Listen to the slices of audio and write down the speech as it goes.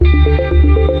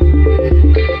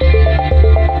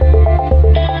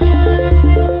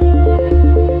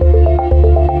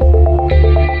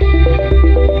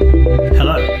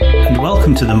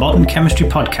the Modern Chemistry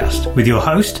Podcast with your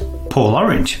host, Paul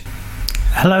Orange.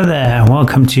 Hello there, and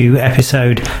welcome to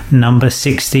episode number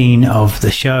 16 of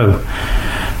the show.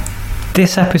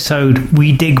 This episode,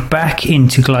 we dig back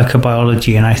into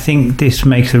glycobiology, and I think this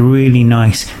makes a really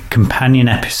nice companion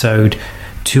episode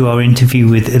to our interview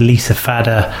with Elisa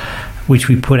Fadder, which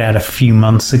we put out a few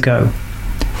months ago.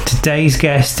 Today's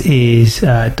guest is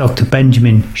Dr.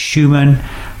 Benjamin Schumann,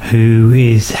 who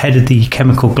is head of the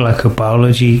Chemical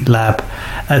Glycobiology Lab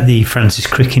at the Francis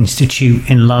Crick Institute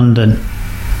in London.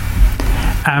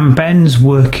 And Ben's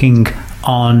working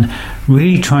on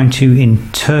really trying to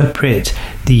interpret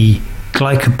the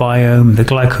glycobiome, the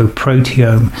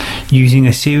glycoproteome, using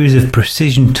a series of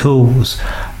precision tools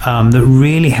that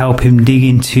really help him dig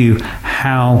into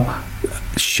how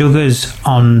sugars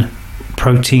on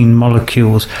protein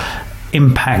molecules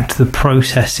impact the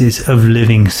processes of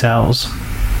living cells.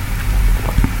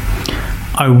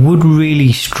 I would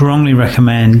really strongly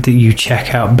recommend that you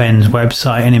check out Ben's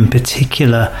website, and in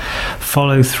particular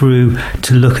follow through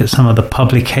to look at some of the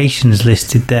publications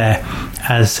listed there,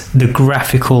 as the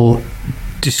graphical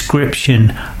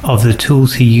description of the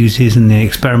tools he uses and the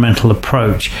experimental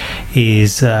approach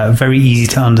is very easy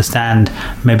to understand,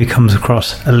 maybe comes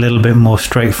across a little bit more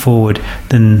straightforward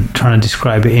than trying to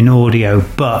describe it in audio.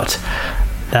 But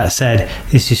that said,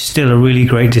 this is still a really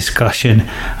great discussion.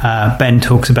 Ben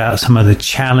talks about some of the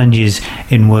challenges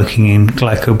in working in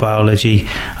glycobiology,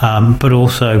 but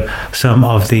also some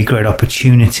of the great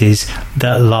opportunities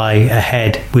that lie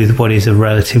ahead with what is a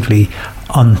relatively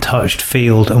untouched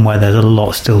field and where there's a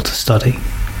lot still to study.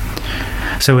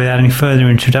 So without any further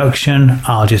introduction,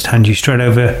 I'll just hand you straight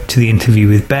over to the interview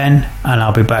with Ben, and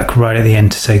I'll be back right at the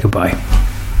end to say goodbye.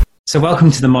 So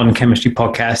welcome to the Modern Chemistry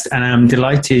Podcast, and I'm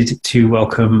delighted to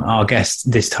welcome our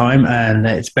guest this time, and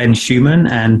it's Ben Schumann.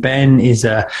 And Ben is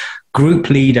a group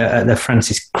leader at the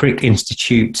Francis Crick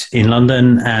Institute in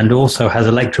London and also has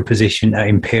a lecturer position at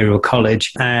Imperial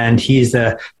College. And he is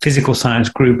the physical science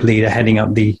group leader heading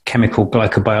up the Chemical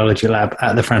Glycobiology Lab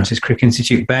at the Francis Crick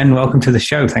Institute. Ben, welcome to the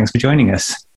show. Thanks for joining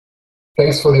us.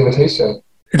 Thanks for the invitation.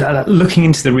 Looking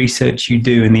into the research you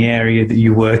do in the area that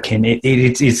you work in,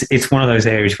 it's one of those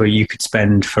areas where you could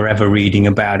spend forever reading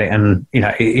about it, and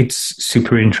it's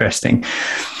super interesting.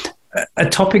 A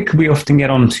topic we often get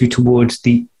onto towards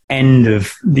the end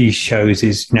of these shows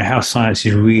is how science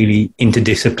is really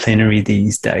interdisciplinary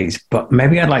these days. But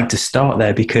maybe I'd like to start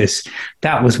there, because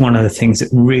that was one of the things that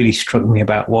really struck me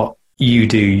about what you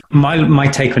do. My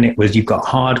take on it was you've got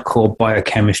hardcore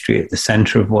biochemistry at the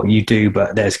center of what you do,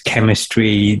 but there's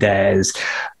chemistry, there's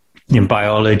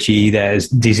biology, there's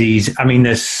disease. I mean,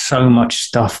 there's so much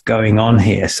stuff going on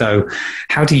here. So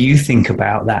how do you think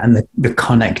about that and the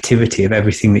connectivity of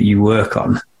everything that you work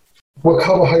on? Well,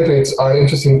 carbohydrates are an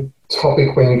interesting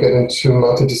topic when you get into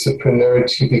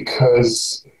multidisciplinarity,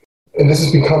 because, and this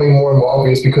is becoming more and more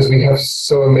obvious because we have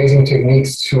so amazing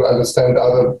techniques to understand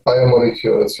other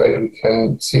biomolecules, right? We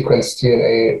can sequence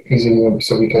DNA easily,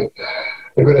 so we get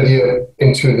a good idea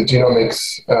into the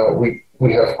genomics.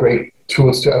 We have great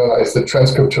tools to analyze the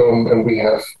transcriptome, and we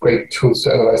have great tools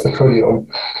to analyze the proteome.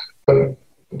 But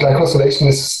glycosylation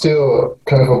is still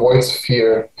kind of a void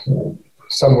sphere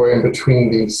somewhere in between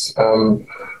these.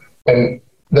 And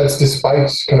that's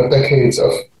despite kind of decades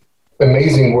of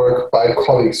amazing work by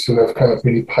colleagues who have kind of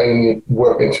really pioneered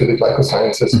work into the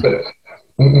glycosciences. But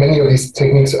many of these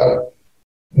techniques are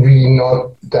really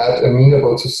not that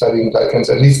amenable to studying glycans,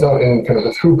 at least not in kind of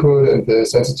the throughput and the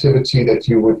sensitivity that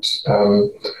you would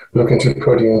look into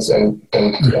proteins and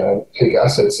nucleic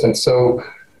acids. And so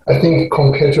I think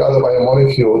compared to other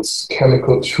biomolecules,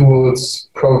 chemical tools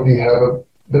probably have a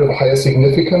bit of higher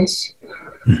significance,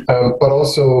 but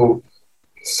also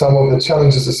some of the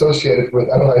challenges associated with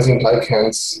analyzing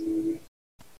glycans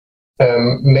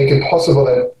make it possible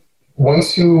that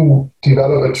once you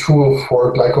develop a tool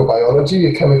for glycobiology,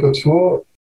 a chemical tool,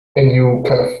 and you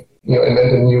kind of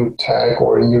invent a new tag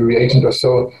or a new reagent or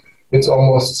so, it's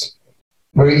almost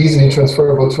very easily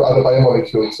transferable to other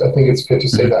biomolecules. I think it's fair to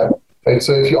say that. Right?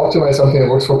 So if you optimize something that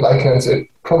works for glycans, it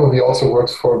probably also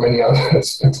works for many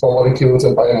others, for molecules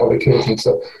and biomolecules. And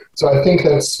so I think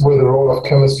that's where the role of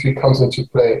chemistry comes into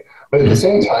play. But at the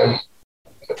same time,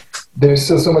 there's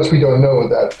still so much we don't know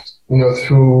that,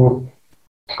 through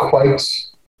quite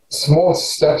small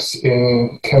steps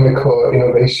in chemical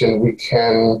innovation, we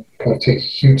can kind of take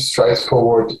huge strides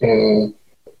forward in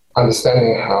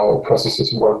understanding how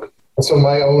processes work. And so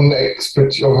my own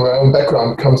expertise or my own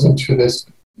background comes into this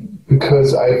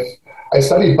because I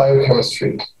studied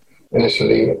biochemistry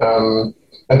initially, and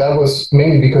that was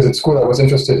mainly because at school I was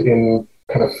interested in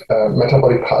kind of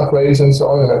metabolic pathways and so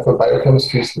on, and I thought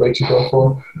biochemistry is the way to go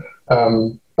for.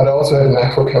 but I also had a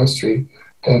knack for chemistry.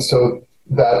 And so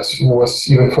that was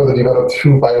even further developed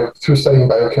through studying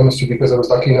biochemistry, because I was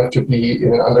lucky enough to be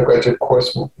in an undergraduate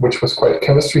course which was quite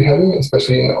chemistry heavy,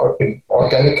 especially in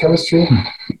organic chemistry.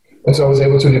 And so I was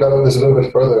able to develop this a little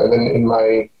bit further. And then in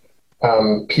my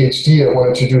PhD, I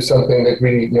wanted to do something like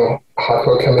really,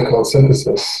 hardcore chemical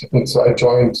synthesis. And so I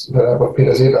joined with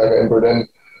Peter Seeberger in Berlin,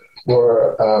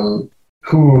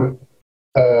 who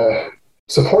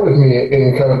supported me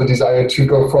in kind of the desire to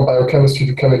go from biochemistry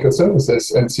to chemical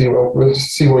synthesis and we'll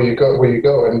just see where you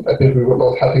go. And I think we were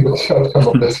both happy with the outcome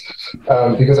of this,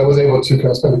 because I was able to kind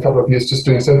of spend a couple of years just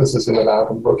doing synthesis in the lab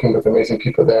and working with amazing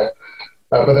people there.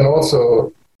 But then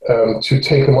also to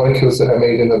take the molecules that I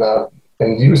made in the lab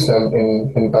and use them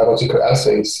in biological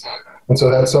assays. And so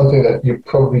that's something that you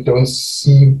probably don't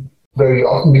see very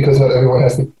often, because not everyone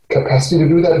has the capacity to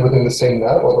do that within the same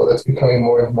lab, although that's becoming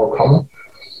more and more common.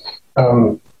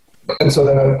 And so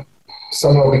then I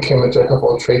somehow became a jack of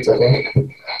all trades, I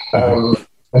think.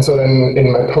 And so then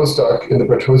in my postdoc in the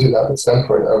Bertozzi lab at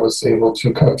Stanford, I was able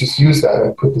to kind of just use that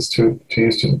and put this to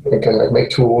use to kind of like make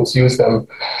tools, use them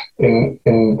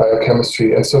in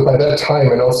biochemistry. And so by that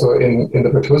time, and also in the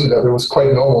Bertozzi lab, it was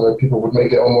quite normal that people would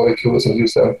make their own molecules and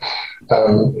use them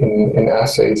in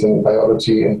assays in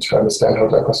biology and to understand how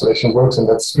glycosylation works. And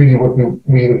that's really what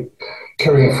we're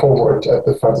carrying forward at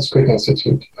the Francis Crick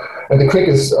Institute. And the Crick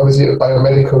is obviously a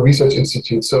biomedical research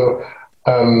institute. So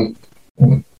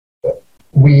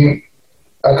we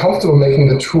are comfortable making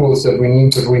the tools that we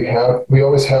need, but we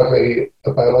always have a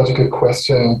biological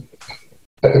question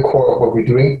at the core of what we're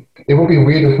doing. It would be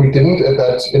weird if we didn't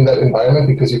in that environment,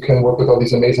 because you can work with all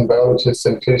these amazing biologists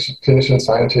and clinician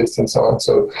scientists and so on.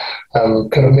 So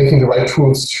kind of making the right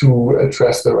tools to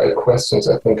address the right questions,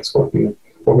 I think, is what we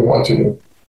want to do.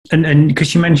 And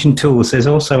because you mentioned tools, there's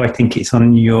also, I think it's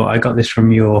on I got this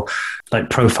from your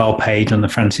profile page on the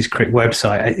Francis Crick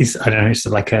website. I don't know, it's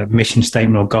like a mission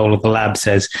statement or goal of the lab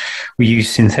says, we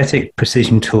use synthetic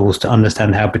precision tools to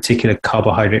understand how particular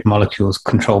carbohydrate molecules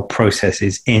control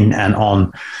processes in and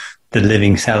on the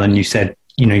living cell. And you said,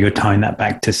 you're tying that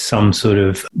back to some sort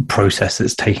of process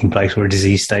that's taking place, or a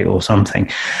disease state or something.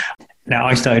 Now,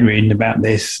 I started reading about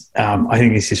this. I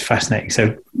think this is fascinating.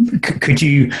 So could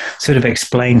you sort of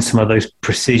explain some of those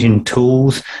precision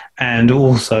tools, and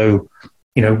also,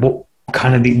 what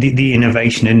kind of the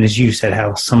innovation, and as you said,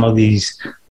 how some of these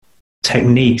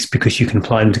techniques, because you can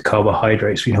apply them to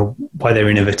carbohydrates, why they're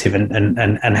innovative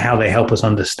and how they help us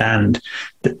understand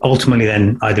that ultimately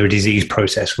then either a disease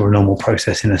process or a normal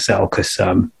process in a cell. Because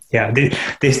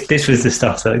this was the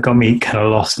stuff that got me kind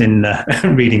of lost in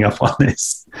reading up on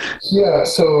this. Yeah,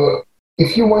 so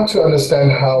if you want to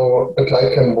understand how a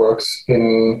glycan works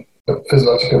in a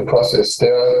physiological process,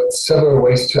 there are several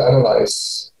ways to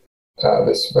analyze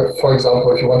this. But for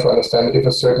example, if you want to understand if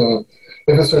a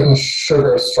certain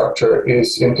sugar structure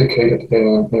is implicated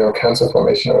in cancer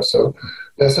formation or so,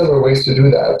 there are several ways to do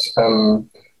that.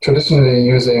 Traditionally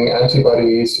using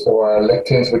antibodies or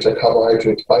lectins, which are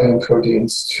carbohydrate binding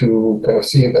proteins, to kind of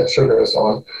see if that sugar is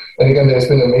on. And again, there's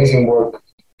been amazing work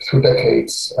through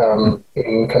decades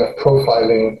in kind of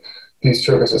profiling these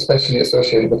sugars, especially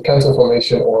associated with cancer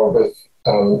formation or with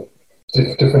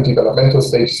different developmental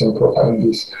stages in profiling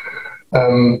these.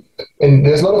 And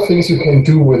there's a lot of things you can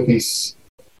do with these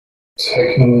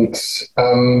techniques.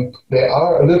 They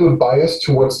are a little biased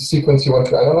towards the sequence you want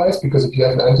to analyze, because if you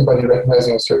have an antibody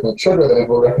recognizing a certain sugar, then it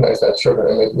will recognize that sugar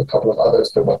and maybe a couple of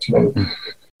others, but not too many.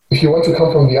 If you want to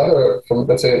come from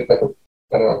let's say,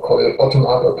 call it a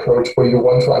bottom-up approach, where you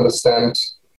want to understand,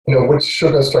 which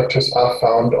sugar structures are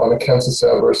found on a cancer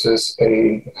cell versus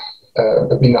a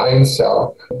benign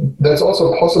cell. That's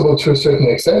also possible to a certain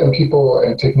extent, and people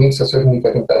and techniques are certainly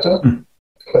getting better.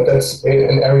 But that's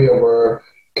an area where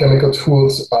chemical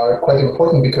tools are quite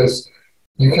important, because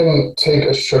you can take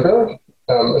a sugar,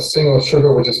 a single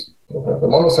sugar, which is a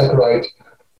monosaccharide,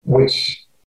 which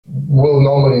will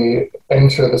normally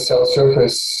enter the cell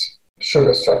surface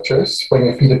sugar structures when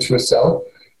you feed it to a cell,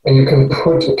 and you can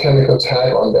put a chemical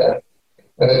tag on there.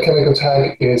 And that chemical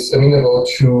tag is amenable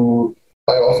to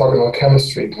bioorthogonal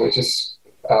chemistry, which is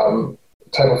a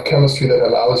type of chemistry that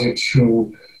allows you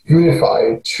to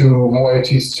unify two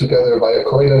moieties together by a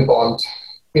covalent bond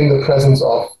in the presence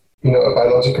of a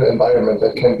biological environment.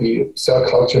 That can be cell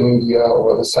culture media,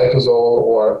 or the cytosol,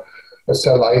 or a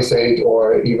cell lysate,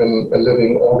 or even a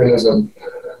living organism.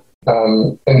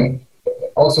 And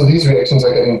also these reactions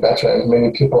are getting better, and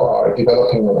many people are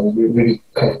developing them, and we're really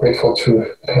kind of grateful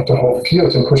to the whole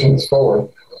field in pushing this forward.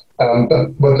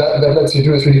 But what that lets you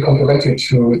do is really complementary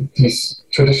to these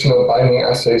traditional binding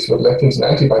assays with lectins and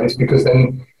antibodies, because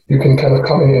then you can kind of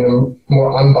come in a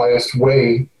more unbiased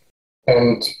way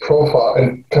and profile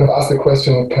and kind of ask the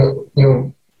question,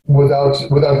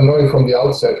 without knowing from the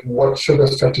outset, what sugar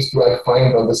structures do I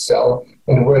find on the cell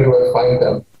and where do I find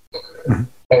them? Mm-hmm.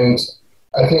 And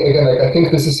I think, again, I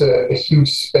think this is a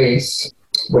huge space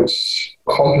which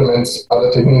complements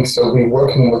other techniques. So we're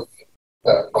working with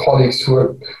colleagues who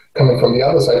are coming from the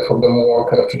other side, from the more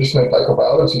kind of traditional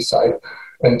glycobiology side,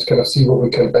 and kind of see where we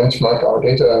can benchmark our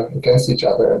data against each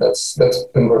other. And that's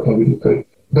been working really good.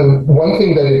 The one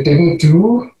thing that it didn't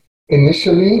do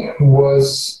initially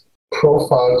was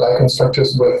profile glycan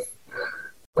structures with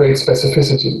great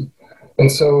specificity.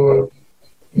 And so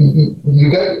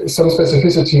you get some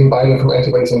specificity in binding from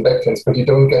antibodies and lectins, but you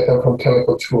don't get them from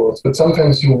chemical tools. But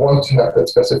sometimes you want to have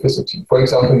that specificity. For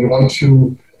example, you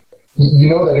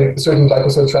know that a certain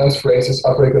glycosyltransferase is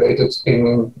upregulated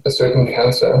in a certain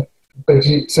cancer. But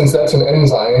since that's an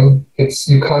enzyme,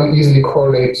 you can't easily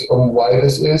correlate on why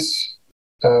this is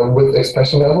with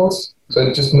expression levels. So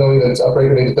just knowing that it's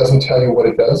upregulated doesn't tell you what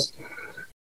it does.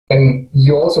 And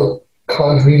you also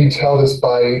can't really tell this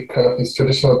by kind of these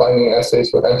traditional binding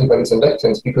assays with antibodies and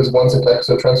lectins, because once a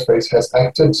glycosyltransferase has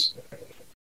acted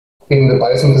in the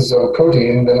biosynthesis of a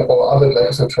protein, then all other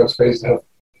glycosyltransferases have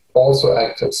also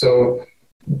acted. So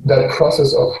that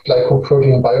process of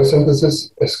glycoprotein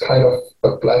biosynthesis is kind of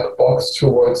a black box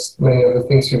towards many of the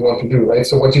things you want to do, right?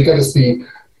 So what you get is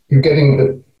you're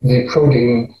getting the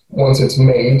protein once it's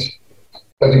made,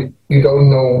 but you don't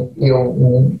know,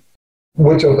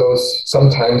 which of those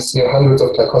sometimes hundreds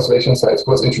of glycosylation sites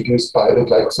was introduced by the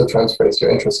glycosyltransferase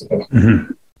you're interested in.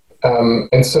 Mm-hmm.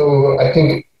 And so I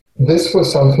think this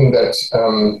was something that,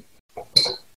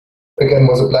 again,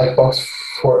 was a black box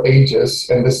for ages.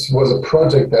 And this was a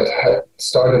project that had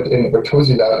started in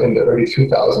Bertozzi lab in the early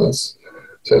 2000s.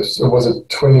 So it was a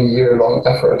 20-year-long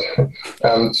effort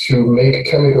to make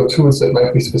chemical tools that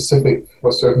might be specific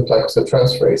for certain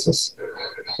glycosyltransferases.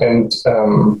 And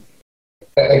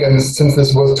again, since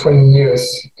this was 20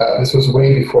 years, this was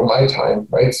way before my time,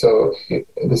 right? So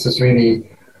this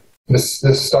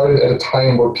started at a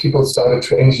time where people started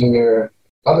to engineer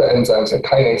other enzymes like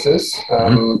kinases,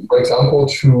 for example,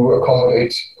 to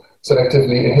accommodate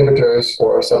selectively inhibitors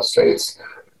or substrates.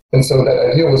 And so that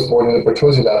idea was born in the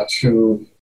Bertozzi lab to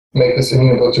make this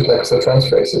amenable to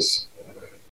glycosyltransferases.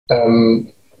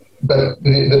 But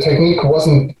the technique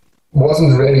wasn't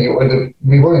ready, or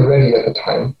we weren't ready at the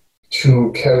time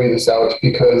to carry this out,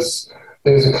 because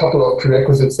there's a couple of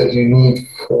prerequisites that you need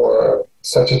for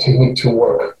such a technique to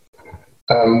work.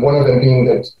 One of them being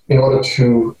that in order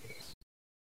to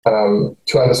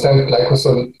understand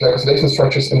glycosylation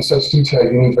structures in such detail,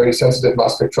 you need very sensitive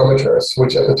mass spectrometers,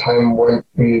 which at the time weren't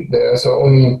really there. So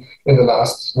only in the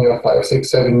last 5, 6,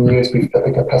 7 years we've had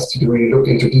the capacity to really look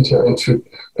into detail into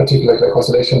particular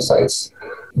glycosylation sites.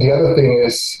 The other thing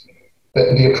is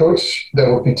that the approach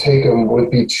that would be taken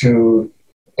would be to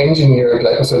engineer a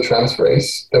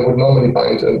glycosyltransferase that would normally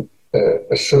bind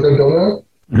a sugar donor,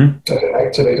 an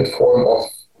activated form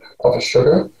of a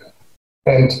sugar,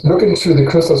 and look into the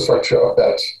crystal structure of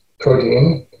that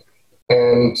protein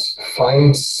and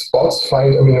find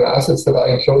amino acids that are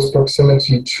in close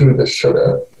proximity to the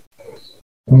sugar,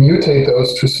 mutate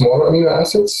those to smaller amino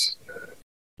acids,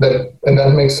 and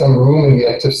that makes some room in the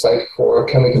active site for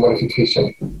chemical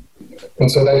modification.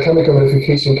 And so that chemical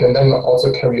modification can then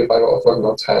also carry a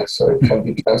bioorthogonal tag, so it can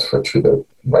be transferred to the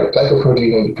right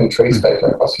glycoprotein and you can trace back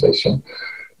glycosylation.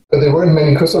 But there weren't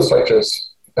many crystal structures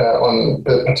on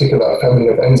the particular family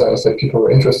of enzymes that people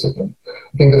were interested in.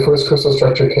 I think the first crystal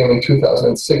structure came in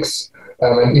 2006,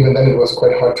 and even then it was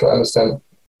quite hard to understand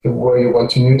where you want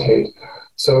to mutate.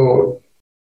 So,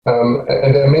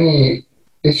 and there are many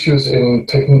issues in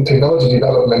technology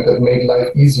development that made life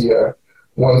easier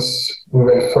once we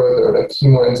went further, like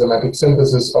chemoenzymatic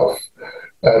synthesis of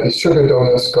these sugar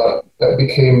donors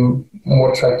became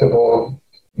more tractable.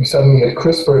 We suddenly had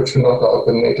CRISPR to knock out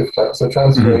the native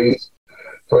glycosyltransferase,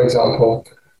 for example.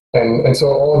 And so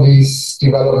all these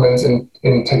developments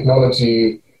in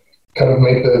technology kind of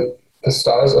made the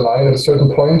stars align at a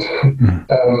certain point,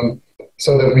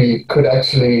 so that we could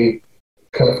actually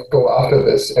kind of go after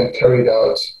this and carry it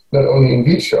out not only in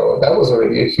vitro. That was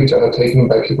already a huge undertaking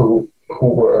by people who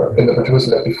were in the Bertozzi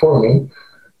lab before me,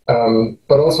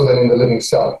 but also then in the living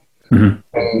cell.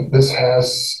 And this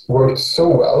has worked so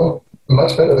well,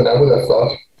 much better than I would have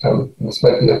thought. This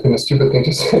might have been a stupid thing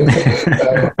to say,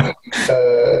 but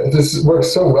this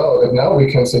works so well that now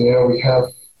we can say,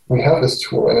 we have this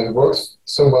tool, and it works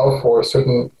so well for a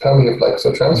certain family of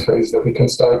glycosyltransferases that we can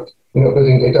start,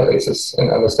 building databases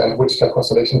and understand which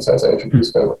glycosylation sites are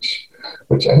introduced by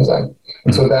which enzyme.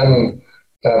 And so then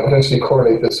potentially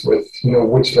correlate this with,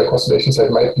 which glycosylation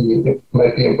site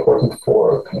might be important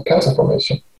for kind of cancer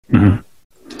formation. Mm-hmm.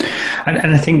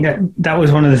 And I think that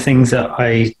was one of the things that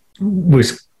I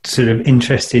was sort of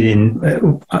interested in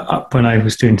when I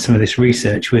was doing some of this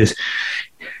research was,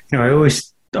 I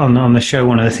always, on the show,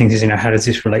 one of the things is, how does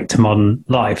this relate to modern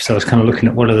life? So I was kind of looking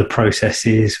at what are the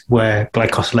processes where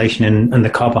glycosylation and the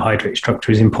carbohydrate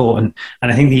structure is important.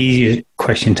 And I think the easiest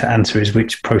question to answer is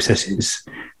which processes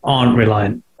aren't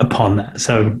reliant upon that.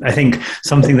 So I think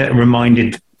something that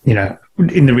reminded,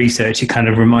 in the research, it kind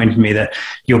of reminded me that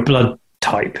your blood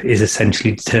type is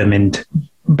essentially determined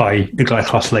by the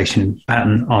glycosylation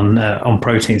pattern on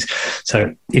proteins.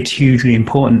 So it's hugely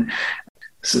important.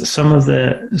 Some of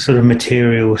the sort of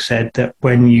material said that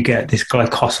when you get this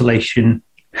glycosylation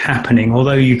happening,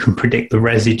 although you can predict the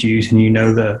residues and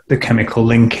the chemical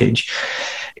linkage,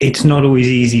 it's not always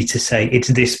easy to say it's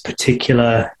this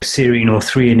particular serine or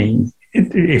threonine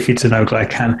if it's an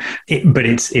O-glycan, but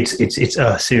it's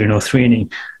a serine or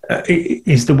threonine.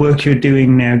 Is the work you're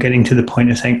doing now getting to the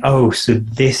point of saying, so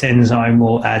this enzyme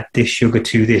will add this sugar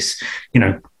to this,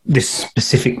 this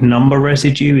specific number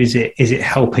residue? Is it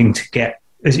helping to get,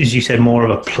 as you said, more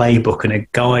of a playbook and a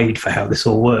guide for how this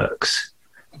all works?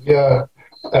 Yeah,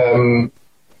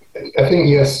 I think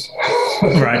yes.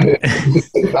 Right.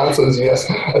 The answer is yes.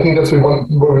 I think that's where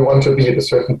we want to be at a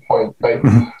certain point, right?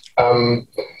 Mm-hmm.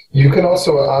 You can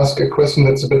also ask a question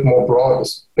that's a bit more broad.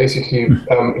 It's basically,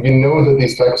 that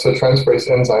these glycosyltransferase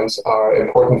enzymes are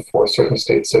important for certain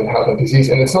states in health and disease.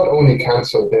 And it's not only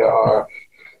cancer. There are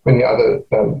many other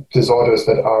disorders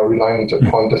that are reliant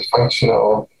upon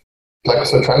dysfunctional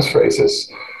glycosyltransferases.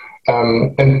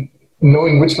 And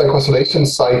knowing which glycosylation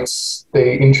sites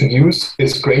they introduce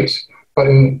is great. But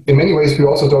in many ways, we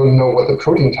also don't know what the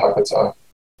protein targets are.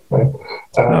 Right?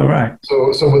 Right.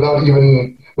 So without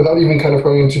even kind of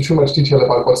going into too much detail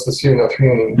about what's the serine or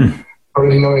threonine,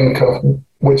 already knowing kind of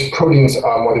which proteins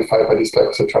are modified by these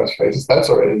glycosyltransferases, that's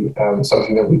already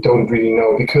something that we don't really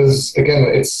know, because again,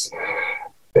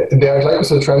 there are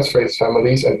glycosyltransferase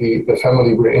families, and the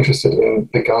family we're interested in,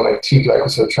 the GalNAc-T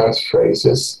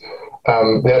glycosyltransferases,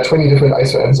 there are 20 different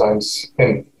isoenzymes,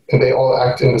 and they all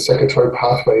act in the secretory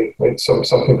pathway, right? So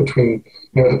something between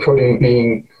the protein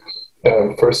being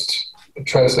first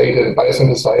translated,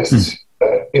 biosynthesized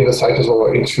in the cytosol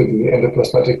or into the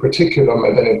endoplasmatic reticulum,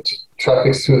 and then it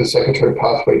traffics through the secretory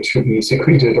pathway to be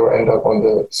secreted or end up on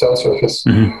the cell surface.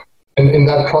 Mm-hmm. And in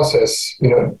that process,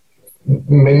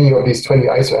 many of these 20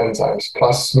 isoenzymes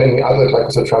plus many other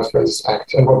glycosyltransferases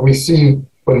act. And what we see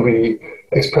when we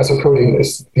express a protein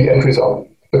is the end result,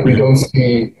 but we don't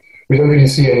really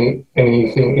see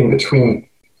anything in between.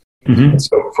 Mm-hmm.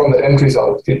 So from the end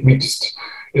result, it's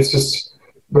just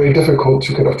very difficult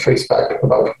to kind of trace back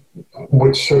about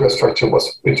which sugar structure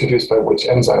was introduced by which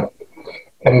enzyme.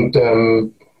 And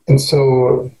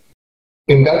so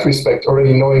in that respect,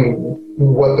 already knowing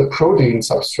what the protein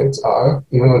substrates are,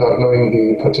 even without knowing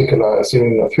the particular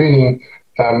serine or threonine,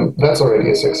 that's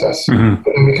already a success. Mm-hmm.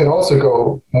 And we can also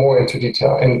go more into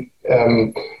detail. And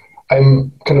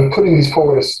I'm kind of putting these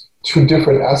forward as two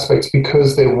different aspects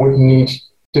because they would need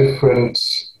different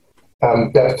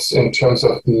depths in terms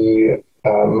of the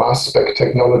mass spec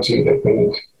technology that we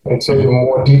need. And so the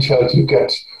more detailed you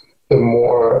get, the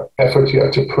more effort you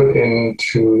have to put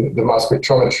into the mass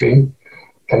spectrometry.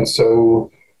 And so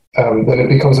then it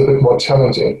becomes a bit more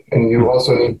challenging. And you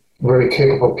also need very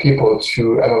capable people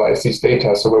to analyze these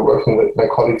data. So we're working with my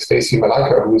colleague Stacy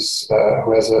Malaka, who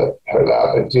has her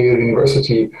lab at Yale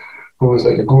University, who is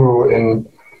like a guru in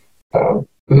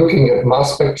looking at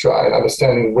mass spectra and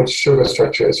understanding which sugar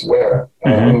structure is where,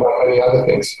 and many other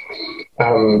things.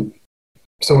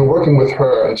 So we're working with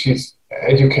her, and she's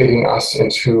educating us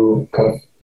into kind of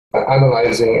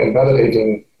analyzing and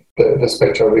validating the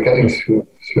spectra we're getting through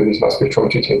these mass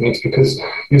spectrometry techniques, because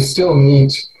you still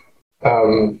need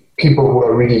people who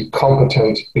are really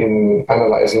competent in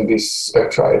analyzing these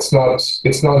spectra. It's not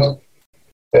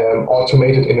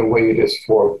automated in a way it is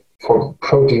for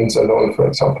proteins alone, for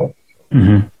example.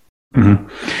 Mm-hmm. Mm-hmm.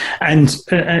 And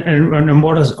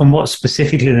what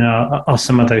specifically then are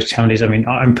some of those challenges? I mean,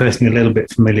 I'm personally a little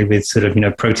bit familiar with sort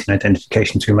of protein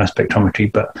identification through mass spectrometry,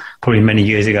 but probably many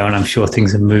years ago, and I'm sure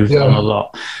things have moved on a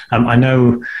lot. I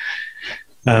know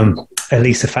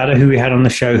Elisa Fadder, who we had on the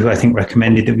show, who I think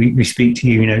recommended that we speak to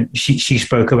you. She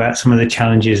spoke about some of the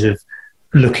challenges of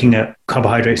looking at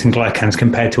carbohydrates and glycans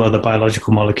compared to other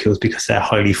biological molecules because they're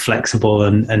highly flexible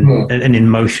and in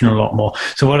motion a lot more.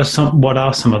 So what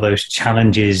are some of those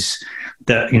challenges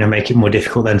that make it more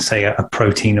difficult than, say, a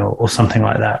protein or something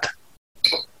like that?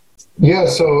 Yeah,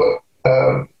 so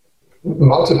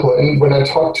multiple. And when I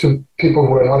talk to people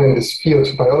who are not in this field,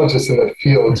 to biologists in that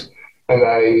field, and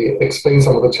I explain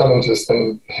some of the challenges,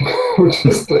 then would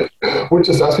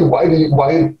just ask me, why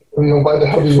the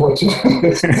hell do you want to do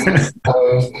this?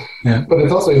 But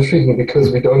it's also intriguing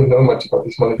because we don't know much about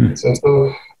these molecules. And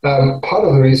so part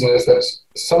of the reason is that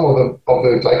some of the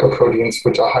glycoproteins,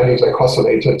 which are highly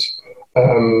glycosylated,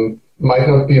 might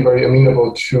not be very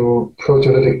amenable to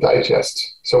proteolytic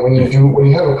digest. So when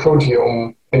you have a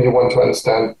proteome and you want to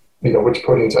understand, which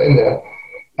proteins are in there,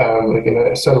 like in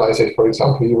a cell lysate, for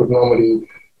example, you would normally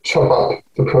chop up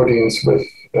the proteins with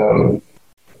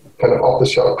kind of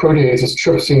off-the-shelf proteases.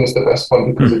 Trypsin is the best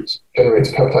one because it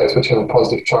generates peptides which have a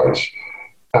positive charge.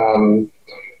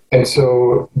 And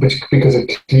so, because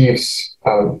it cleaves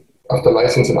after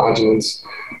lysins and arginines.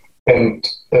 And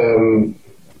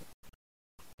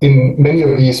in many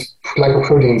of these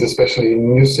glycoproteins, especially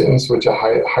mucins, which are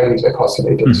highly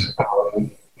glycosylated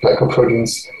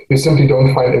glycoproteins, you simply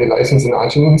don't find any lysins and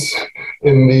arginines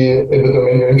in the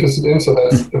domain you're interested in. So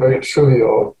that's a very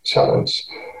trivial challenge.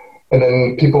 And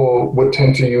then people would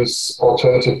tend to use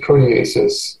alternative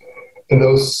proteases, and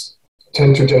those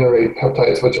tend to generate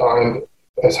peptides which aren't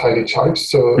as highly charged,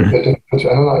 so they're difficult to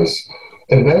analyze.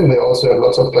 And then they also have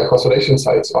lots of glycosylation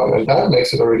sites on, and that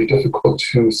makes it already difficult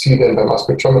to see them by mass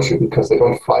spectrometry because they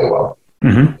don't fly well.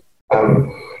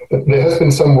 There has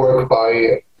been some work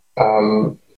by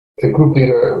a group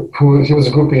leader he was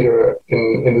a group leader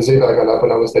in the Seeberger lab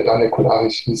when I was there, Daniel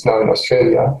Kularic. He's now in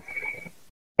Australia.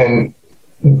 And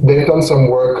they've done some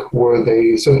work where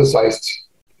they synthesized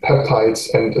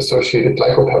peptides and associated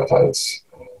glycopeptides.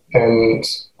 And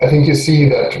I think you see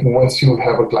that once you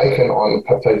have a glycan on a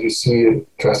peptide, you see a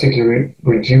drastically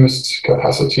reduced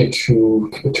capacity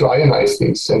to ionize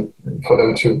these and for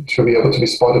them to be able to be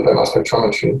spotted by mass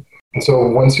spectrometry. And so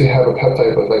once you have a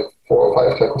peptide with like 4 or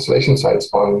 5 glycosylation sites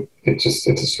on, it's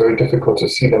just very difficult to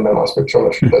see them by mass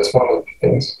spectrometry. That's one of the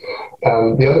things.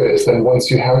 The other is then once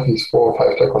you have these 4 or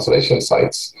 5 glycosylation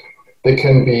sites, they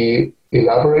can be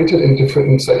elaborated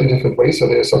in slightly different ways. So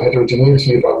there's some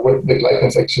heterogeneity about what the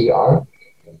glycans actually are.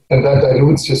 And that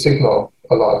dilutes your signal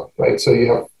a lot, right? So you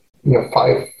have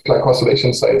 5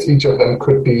 glycosylation sites. Each of them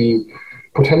could be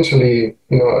potentially,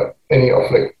 any of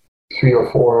like 3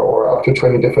 or 4 or up to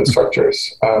 20 different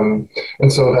structures. And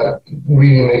so that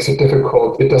really makes it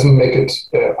difficult. It doesn't make it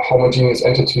a homogeneous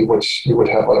entity, which you would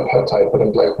have on a peptide, but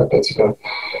in glycopeptides you don't.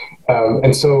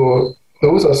 And so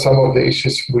those are some of the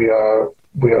issues we are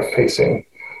facing.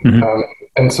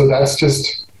 And so that's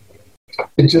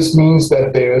it just means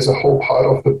that there is a whole part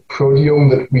of the proteome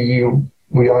that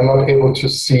we are not able to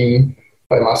see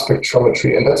by mass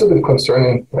spectrometry. And that's a bit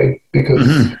concerning, right?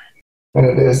 Because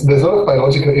there's a lot of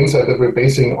biological insight that we're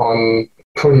basing on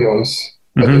proteomes.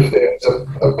 But if there's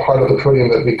a part of the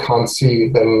proteome that we can't see,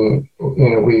 then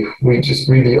we just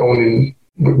really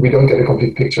we don't get a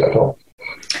complete picture at all.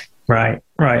 Right.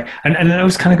 And that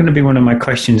was kind of going to be one of my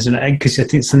questions, and because I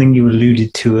think something you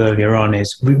alluded to earlier on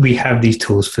is we have these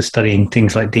tools for studying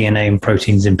things like DNA and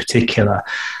proteins in particular.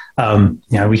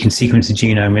 We can sequence the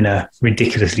genome in a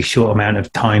ridiculously short amount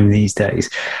of time these days.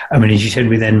 I mean, as you said,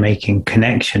 we're then making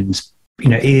connections.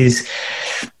 Is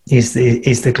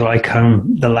the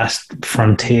glycome the last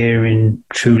frontier in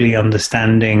truly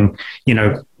understanding,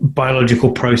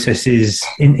 biological processes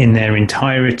in their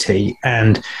entirety?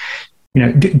 And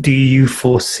do you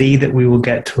foresee that we will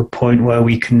get to a point where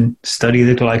we can study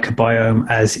the glycobiome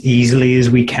as easily as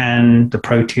we can the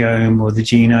proteome or the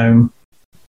genome?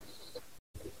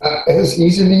 As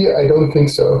easily, I don't think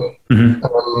so.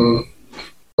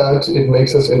 But it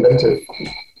makes us inventive,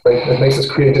 right? It makes us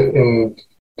creative in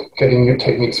getting new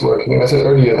techniques working. And I said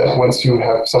earlier that once you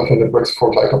have something that works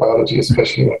for glycobiology,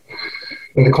 especially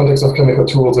in the context of chemical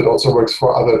tools, it also works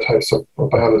for other types of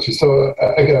biology. So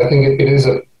again, I think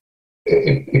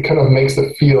it kind of makes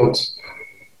the field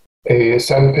a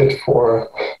sandpit for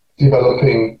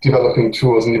developing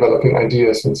tools and developing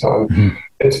ideas and so on.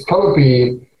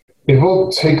 It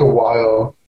will take a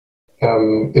while,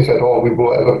 if at all, we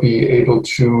will ever be able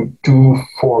to do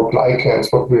for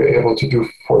glycans what we're able to do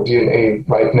for DNA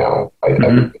right now.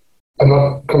 I'm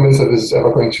not convinced that this is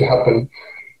ever going to happen.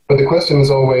 But the question is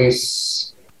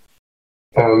always,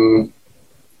 there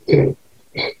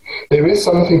is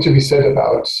something to be said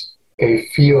about a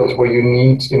field where you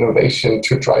need innovation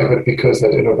to drive it, because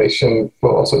that innovation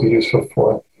will also be useful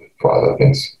for other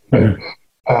things. Right?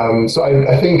 So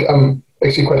I think I'm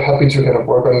actually quite happy to kind of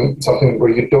work on something where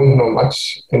you don't know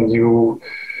much, and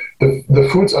the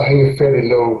fruits are hanging fairly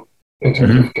low in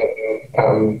terms of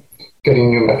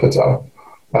getting new methods out.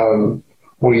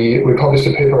 We published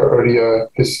a paper earlier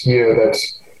this year that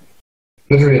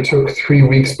literally took 3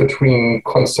 weeks between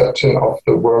conception of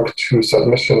the work to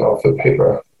submission of the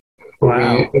paper.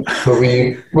 Wow.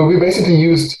 Where we basically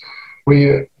used,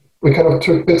 we kind of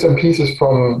took bits and pieces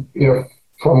from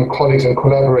colleagues and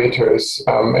collaborators,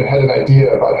 and had an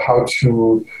idea about how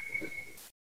to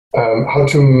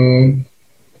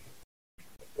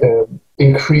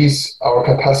increase our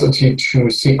capacity to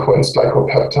sequence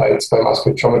glycopeptides by mass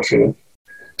spectrometry.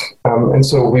 And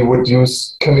so we would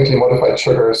use chemically modified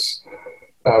sugars,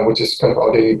 which is kind of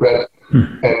our daily bread.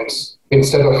 And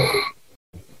instead of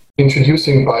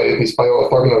introducing by these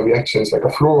bioorthogonal reactions like a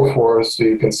fluorophore, so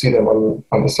you can see them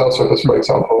on the cell surface, for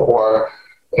example, or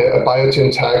a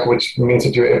biotin tag, which means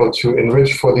that you're able to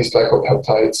enrich for these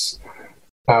glycopeptides,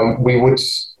 we would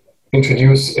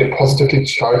introduce a positively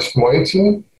charged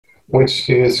moiety, which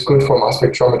is good for mass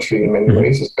spectrometry in many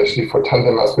ways, especially for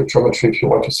tandem mass spectrometry if you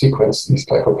want to sequence these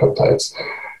glycopeptides.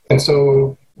 And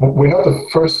so we're not the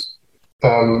first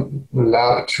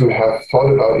lab to have thought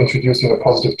about introducing a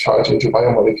positive charge into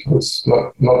biomolecules,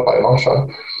 not by a long shot.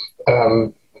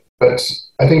 But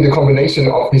I think the combination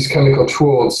of these chemical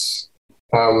tools,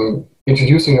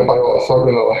 introducing a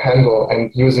bioorthogonal handle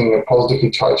and using a positively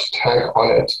charged tag on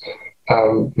it,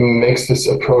 makes this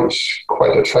approach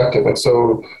quite attractive. And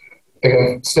so,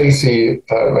 again, Stacy,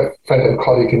 my friend and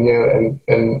colleague in Yale,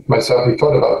 and myself, we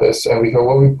thought about this, and we thought,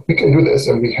 well, we can do this,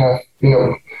 and we have,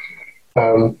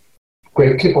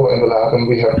 great people in the lab, and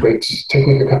we have great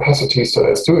technical capacity, so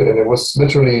let's do it. And it was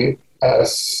literally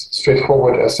as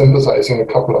straightforward as synthesizing a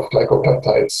couple of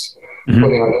glycopeptides,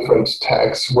 putting on different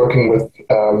tags, working with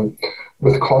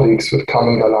colleagues, with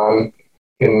Carmen Galan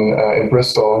in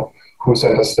Bristol, who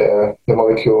sent us the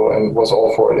molecule and was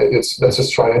all for it. Let's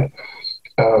just try it.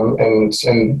 And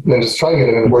then just trying it,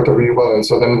 and it worked out really well. And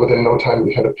so then within no time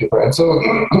we had a paper. And so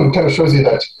it kind of shows you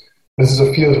that this is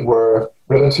a field where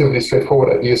relatively straightforward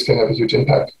ideas can have a huge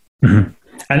impact.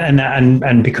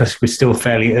 And because we're still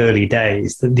fairly early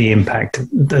days, the impact of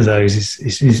those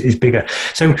is bigger.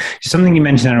 So something you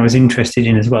mentioned, and I was interested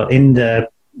in as well, I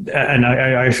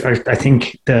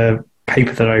think the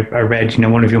paper that I read,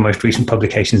 one of your most recent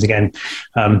publications, again,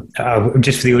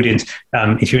 just for the audience,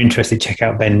 if you're interested, check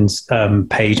out Ben's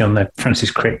page on the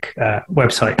Francis Crick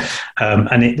website,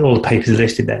 and all the papers are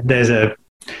listed there. There's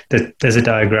a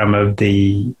diagram of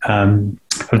the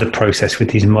process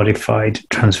with these modified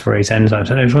transferase enzymes.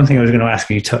 And there's one thing I was going to ask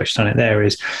you, touched on it there,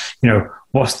 is,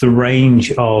 what's the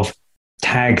range of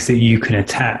tags that you can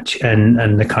attach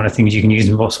and the kind of things you can use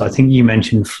them for? So I think you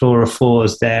mentioned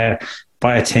fluorophores there,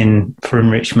 biotin for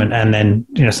enrichment, and then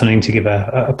something to give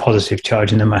a positive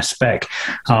charge in the mass spec.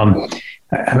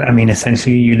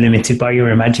 Essentially, you're limited by your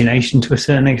imagination to a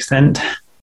certain extent.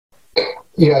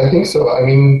 Yeah, I think so.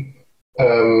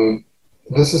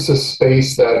 This is a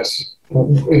space that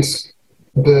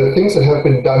the things that have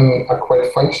been done are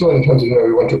quite functional in terms of,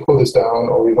 we want to pull this down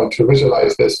or we want to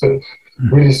visualize this, but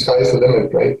really sky's the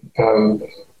limit, right?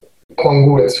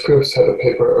 Pongu at Scripps had a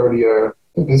paper earlier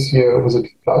this year, was it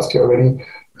last year already,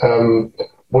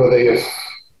 where they have,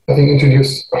 I think,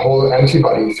 introduced a whole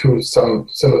antibody through some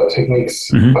similar techniques,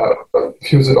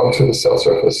 fuse it onto the cell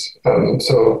surface.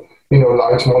 So,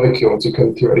 large molecules, you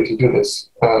can theoretically do this.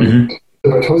 The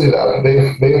Bertozzi lab, they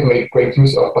have made great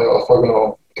use of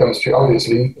bioorthogonal chemistry,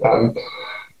 obviously,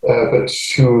 but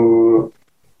to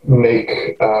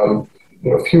make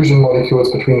fusion molecules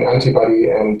between antibody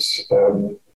and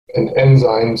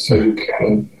enzyme, so you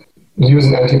can use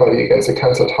an antibody against a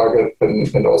cancer target,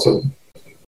 and also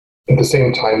at the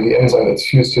same time the enzyme that's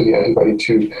fused to the antibody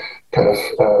to kind of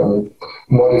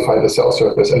modify the cell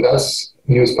surface, and that's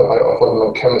used by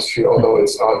bioorthogonal chemistry, although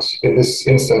it's not, in this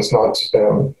instance, not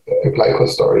a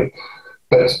glycostory.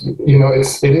 But,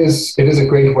 it is a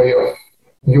great way of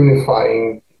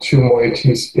unifying two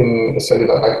moieties in a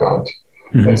cellular background.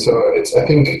 And so I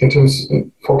think in terms,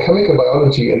 for chemical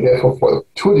biology and therefore for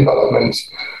tool development,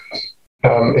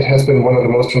 it has been one of the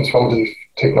most transformative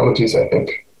technologies, I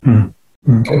think. And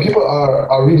people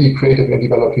are really creative in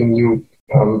developing new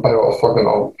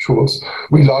bioorthogonal tools.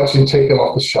 We largely take them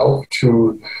off the shelf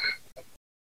to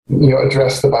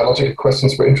address the biological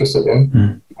questions we're interested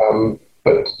in.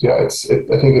 But yeah, I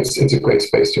think it's a great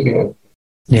space to be in.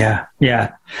 Yeah.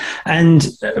 And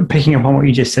picking up on what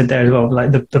you just said there as well,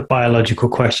 like the biological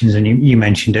questions, and you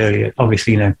mentioned earlier,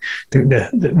 obviously,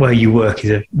 the where you work is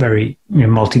a very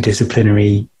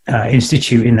multidisciplinary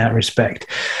institute in that respect.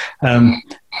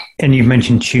 And you've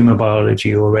mentioned tumor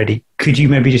biology already. Could you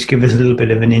maybe just give us a little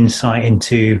bit of an insight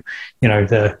into,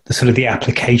 the sort of the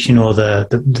application or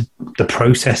the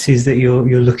processes that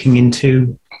you're looking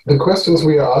into? The questions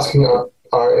we are asking are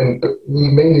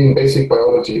mainly in basic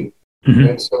biology. Mm-hmm.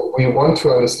 And so we want to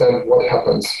understand what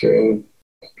happens during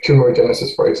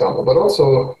tumorigenesis, for example, but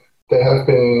also there have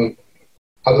been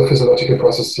other physiological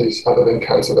processes other than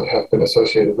cancer that have been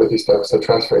associated with these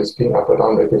glycosyltransferase being up or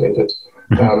down regulated.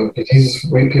 Diseases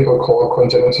people call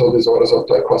congenital disorders of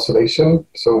glycosylation.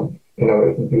 So,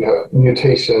 you have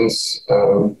mutations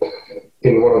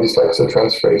in one of these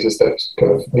glycosyltransferases that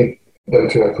kind of lead them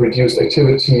to have reduced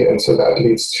activity, and so that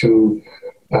leads to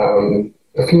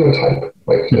a phenotype,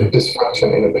 like a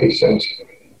dysfunction in a patient.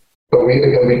 But we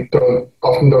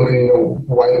often don't really know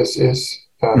why this is,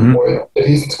 or at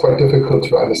least it's quite difficult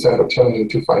to understand or challenging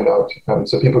to find out.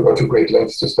 So people go to great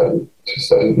lengths to study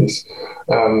these.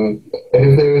 And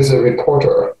if there is a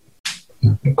reporter,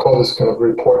 we call this kind of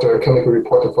reporter, a chemical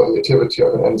reporter for the activity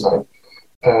of an enzyme,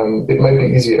 it might be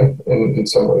easier in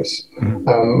some ways.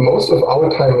 Most of our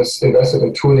time is invested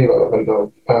in tool development,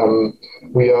 though.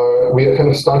 We are kind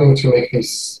of starting to make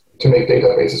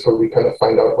databases where we kind of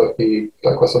find out what the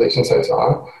glycosylation sites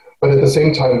are. But at the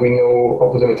same time, we know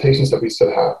of the limitations that we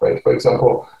still have, right? For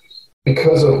example,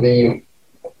 because of the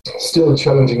still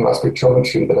challenging mass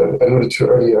spectrometry that I alluded to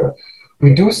earlier,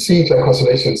 we do see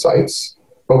glycosylation sites,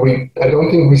 but I don't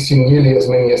think we see nearly as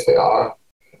many as they are.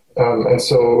 And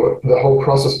so the whole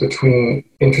process between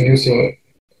introducing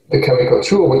the chemical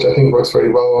tool, which I think works very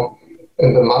well,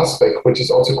 and the mass spec, which is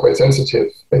also quite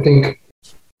sensitive, I think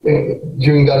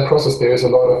during that process, there are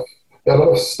a lot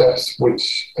of steps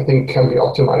which I think can be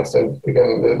optimized. And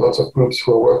again, there are lots of groups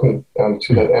who are working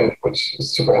to that end, which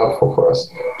is super helpful for us.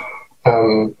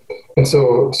 And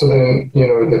so then,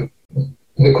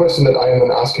 the question that I am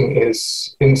then asking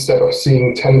is, instead of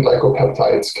seeing 10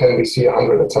 glycopeptides, can we see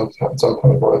 100 at some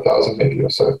point, or 1,000 maybe, or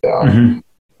so if there are?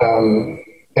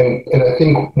 And I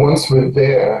think once we're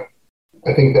there,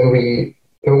 I think then we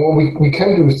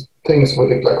can do things with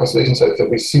the glycosylation sites that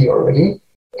we see already,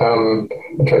 and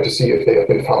try to see if they have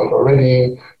been found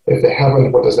already. If they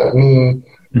haven't, what does that mean?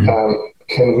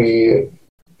 Can we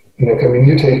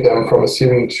mutate them from a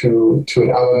serine to an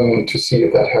alanine to see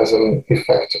if that has an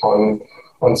effect on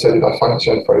cellular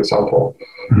function, for example?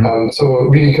 So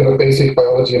really kind of basic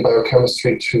biology and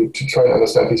biochemistry to try and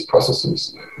understand these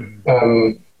processes.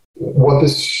 What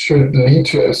this should lead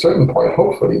to at a certain point,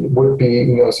 hopefully, would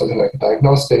be something like a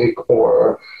diagnostic,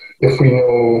 or if we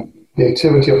know the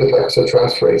activity of the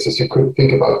glycosyltransferases, you could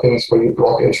think about things where you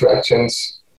block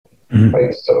interactions,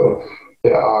 right? So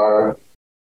there are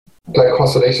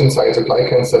glycosylation sites or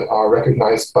glycans that are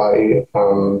recognized by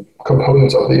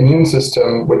components of the immune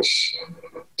system, which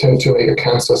tend to make a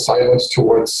cancer silent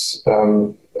towards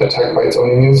attack by its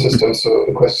own immune system. So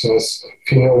the question is,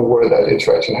 if you know where that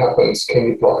interaction happens, can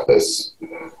you block this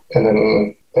and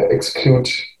then exclude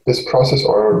this process,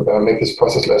 or make this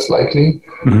process less likely,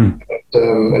 and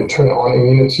turn on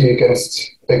immunity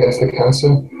against the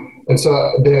cancer? And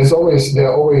so there are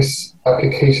always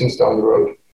applications down the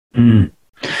road.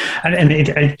 And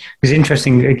it was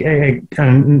interesting,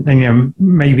 and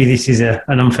maybe this is an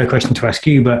unfair question to ask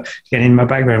you, but again, in my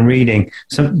background reading,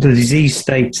 some the disease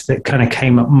states that kind of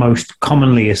came up most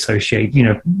commonly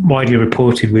associated, widely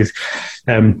reported with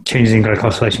changes in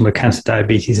glycosylation were cancer,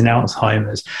 diabetes, and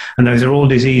Alzheimer's. And those are all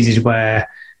diseases where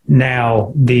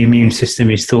now the immune system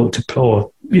is thought to,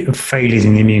 or failures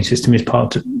in the immune system is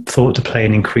thought to play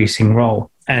an increasing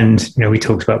role. And, we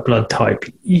talked about blood type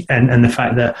and the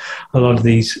fact that a lot of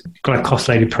these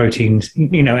glycosylated proteins,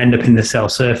 end up in the cell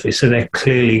surface. So they're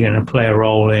clearly going to play a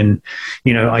role in,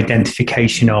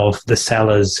 identification of the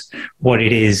cell as what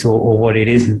it is or what it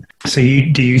isn't. So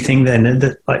do you think then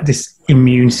that like this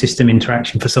immune system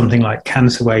interaction for something like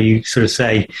cancer, where you sort of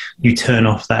say you turn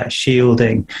off that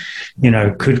shielding,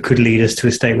 could lead us to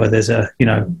a state where there's a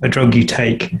drug you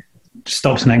take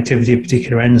stops an activity of a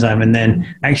particular enzyme, and then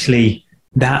actually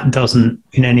that doesn't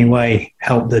in any way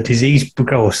help the disease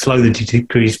or slow the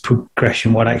disease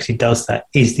progression. What actually does that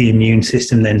is the immune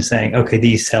system then saying, okay,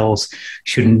 these cells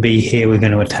shouldn't be here, we're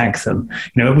going to attack them,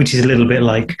 which is a little bit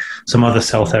like some other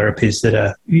cell therapies that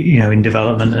are, in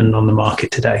development and on the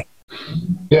market today.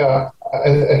 Yeah,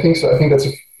 I think so. I think that's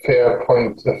a fair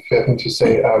point, a fair thing to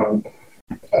say.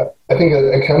 I think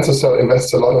a cancer cell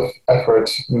invests a lot of effort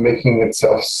making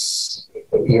itself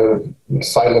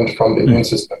silent from the immune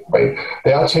system, right?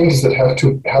 There are changes that have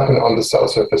to happen on the cell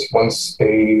surface once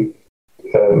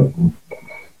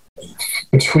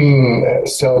between a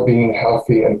cell being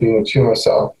healthy and being a tumor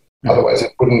cell. Otherwise,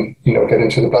 it wouldn't, get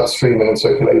into the bloodstream and in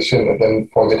circulation and then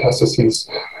form metastases.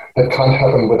 That can't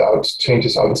happen without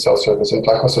changes on the cell surface. And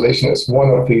glycosylation is one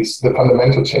of the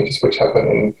fundamental changes which happen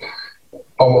in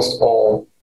almost all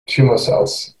tumor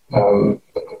cells.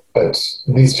 But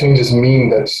these changes mean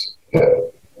that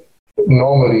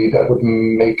normally that would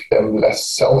make them less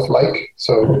self-like.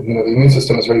 So the immune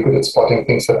system is very good at spotting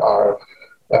things that are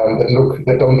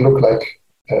that don't look like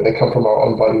they come from our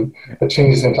own body. The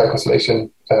changes in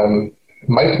glycosylation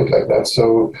might look like that.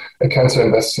 So a cancer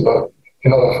invests a lot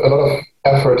of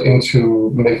effort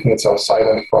into making itself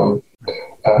silent from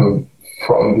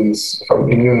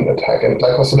immune attack, and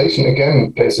glycosylation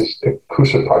again plays a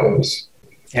crucial part in this.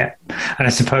 Yeah, and I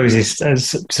suppose it's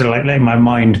sort of like letting my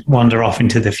mind wander off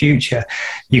into the future.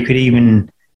 You could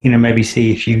even, maybe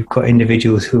see if you've got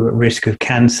individuals who are at risk of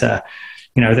cancer,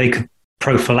 they could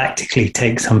prophylactically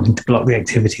take something to block the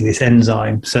activity of this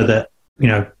enzyme so that,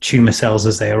 tumor cells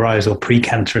as they arise or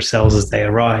precancerous cells as they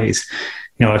arise,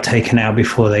 are taken out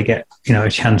before they get, a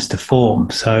chance to form.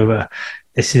 So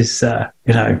this is, a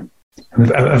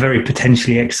very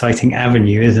potentially exciting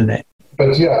avenue, isn't it?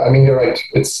 But yeah, I mean, you're right.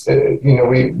 It's,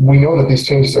 we know that these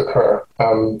changes occur.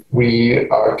 We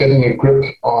are getting a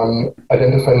grip on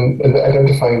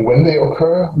identifying when they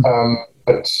occur,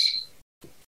 but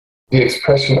the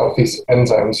expression of these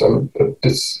enzymes,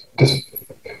 this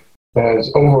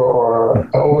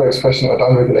overexpression or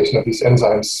downregulation of these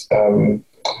enzymes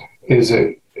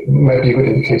might be a good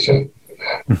indication.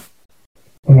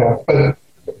 Yeah, but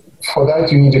for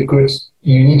that you need a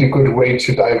good way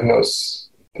to diagnose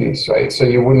these, right? So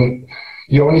you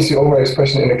only see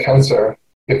overexpression in a cancer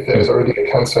if there's already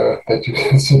a cancer that you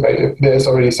can see, right? If there's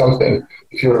already something,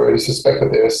 if you already suspect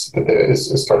that there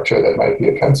is a structure that might be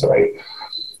a cancer, right?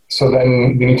 So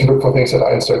then you need to look for things that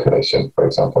are in circulation, for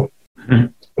example. Mm-hmm.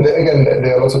 And again,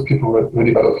 there are lots of people who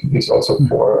develop these also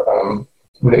for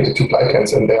related to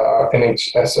glycans, and there are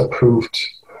NHS-approved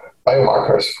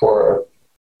biomarkers for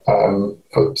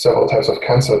several types of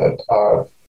cancer that are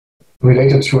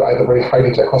related to either very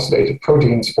highly glycosylated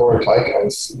proteins or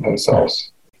glycans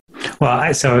themselves.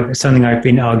 Well, so something I've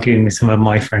been arguing with some of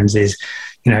my friends is,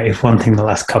 if one thing the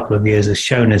last couple of years has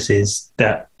shown us is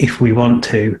that if we want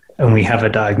to, and we have a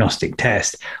diagnostic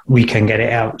test, we can get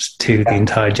it out to the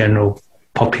entire general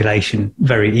population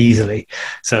very easily.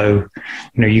 So,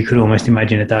 you could almost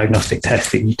imagine a diagnostic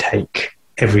test that you take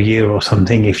every year or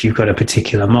something if you've got a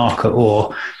particular marker,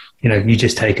 or, you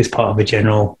just take as part of a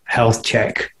general health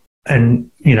check, and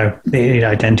it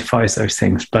identifies those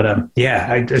things. But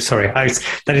that is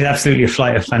absolutely a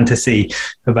flight of fantasy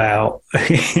about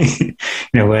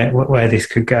where this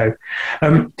could go.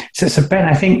 So Ben,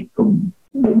 I think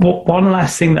one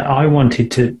last thing that I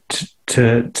wanted to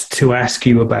ask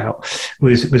you about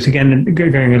was again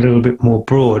going a little bit more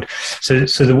broad. So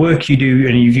the work you do,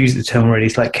 and you've used the term already,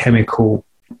 is like chemical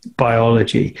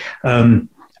biology.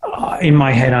 In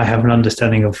my head, I have an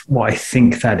understanding of what I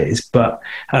think that is, but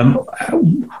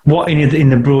what in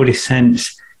the broadest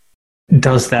sense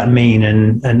does that mean,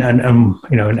 and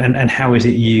how is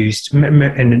it used?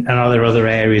 And are there other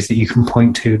areas that you can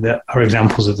point to that are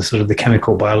examples of the sort of the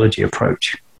chemical biology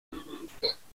approach?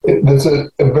 That's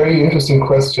a very interesting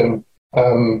question.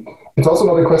 It's also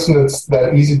not a question that's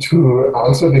that easy to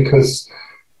answer because,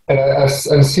 and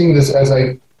I'm seeing this as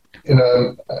I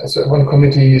run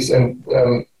committees and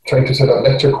trying to set up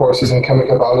lecture courses in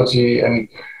chemical biology, and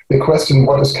the question,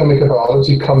 what is chemical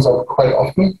biology, comes up quite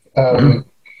often.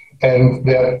 And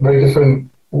there are very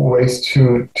different ways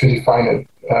to define it.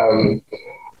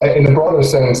 In a broader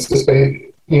sense,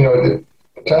 classically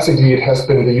it has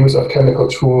been the use of chemical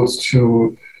tools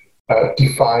to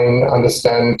define,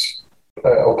 understand,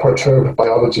 or perturb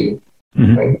biology.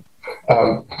 Mm-hmm. Right?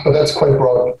 But that's quite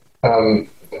broad. I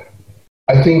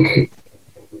think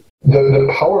the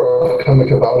power of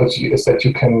chemical biology is that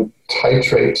you can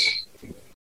titrate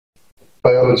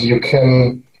biology. You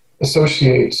can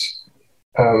associate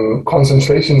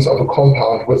concentrations of a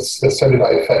compound with a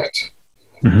cellular effect.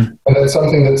 Mm-hmm. And that's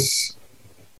something that's,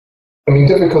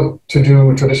 difficult to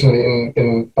do traditionally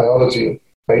in biology,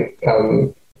 right?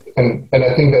 And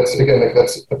I think that's, again,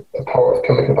 that's a power of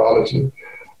chemical biology.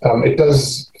 It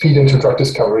does feed into drug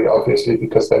discovery, obviously,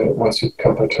 because then once you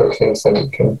can perturb things, then you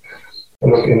can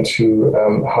look into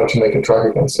how to make a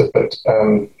drug against it. But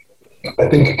I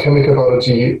think chemical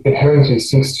biology inherently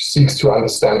seeks to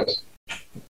understand.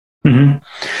 Mm-hmm.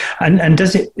 And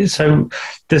does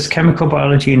chemical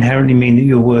biology inherently mean that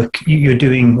you're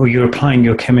doing or you're applying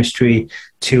your chemistry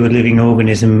to a living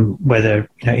organism, whether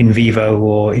in vivo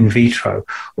or in vitro,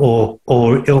 or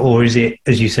is it,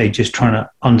 as you say, just trying to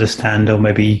understand or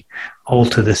maybe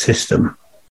alter the system?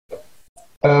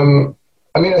 I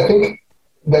think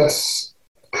that's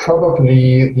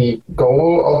probably the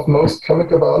goal of most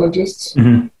chemical biologists.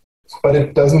 Mm-hmm. But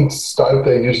it doesn't start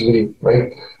there usually,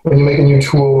 right? When you make a new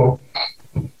tool,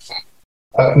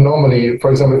 normally,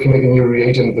 for example, if you make a new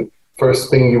reagent, the first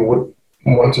thing you would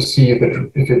want to see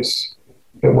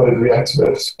what it reacts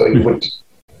with. So you would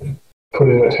put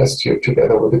in a test tube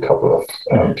together with a couple of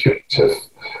putative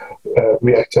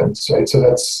reactants, right? So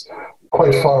that's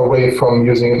quite far away from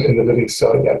using it in the living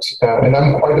cell yet. And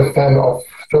I'm quite a fan of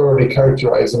thoroughly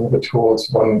characterizing the tools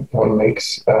one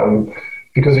makes,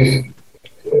 because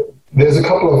there's a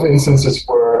couple of instances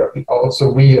where also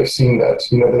we have seen that,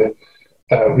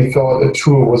 we thought a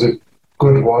tool was a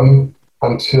good one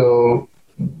until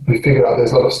we figured out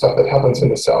there's a lot of stuff that happens in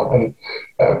the cell. And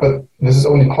but this is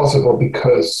only possible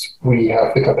because we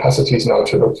have the capacities now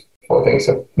to look for things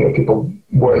that people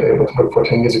weren't able to look for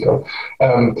 10 years ago.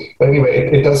 But anyway,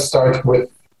 it does start with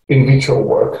in vitro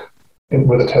work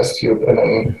with a test tube. And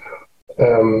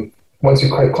then once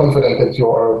you're quite confident that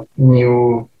your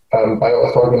new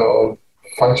bioorthogonal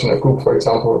functional group, for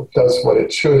example, does what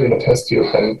it should in a test tube,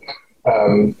 then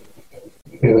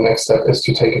the next step is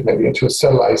to take it maybe into a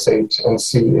cell lysate and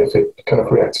see if it kind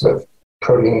of reacts with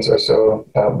proteins or so,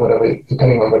 whatever,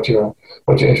 depending on what you're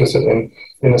interested in.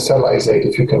 In a cell lysate,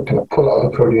 if you can kind of pull out the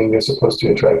protein you're supposed to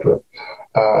interact with.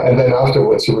 And then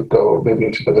afterwards, you would go maybe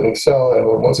into the living cell, and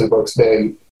once it works there,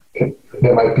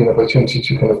 there might be an opportunity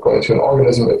to kind of go into an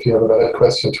organism if you have a valid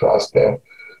question to ask there.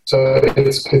 So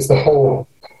it's the whole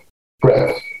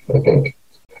breadth, I think.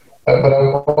 But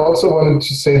I also wanted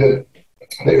to say that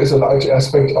there is a large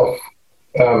aspect of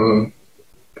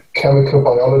chemical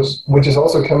biology, which is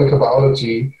also chemical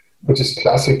biology, which is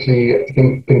classically, I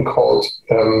think, been called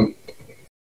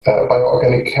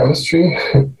bioorganic chemistry,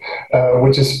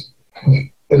 which is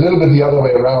a little bit the other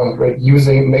way around, right?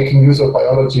 Making use of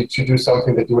biology to do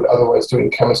something that you would otherwise do in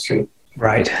chemistry.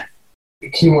 Right.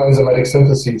 Chemoenzymatic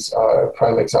syntheses are a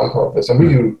prime example of this, and we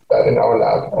do that in our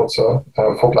lab also.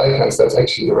 For glycans, that's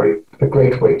actually a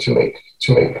great way to make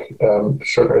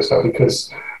sugars now,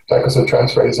 because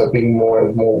glycosyltransferases are being more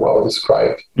and more well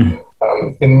described.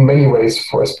 In many ways,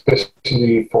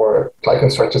 especially for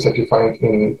glycan structures that you find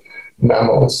in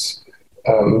mammals.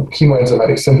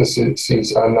 Chemoenzymatic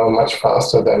syntheses are now much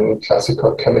faster than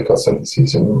classical chemical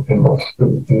syntheses in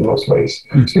most ways.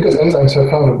 It's because enzymes have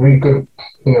found a really good,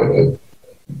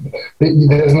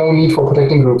 there's no need for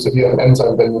protecting groups if you have an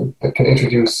enzyme that can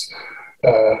introduce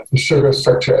the sugar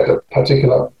structure at a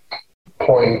particular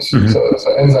point. So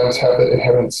enzymes have that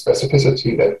inherent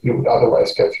specificity that you would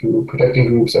otherwise get through protecting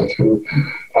groups and through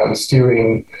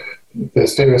steering the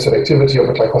stereoselectivity of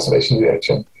a glycosylation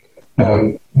reaction.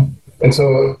 And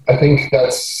so I think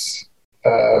that's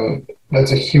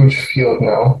a huge field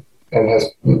now, and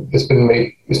is being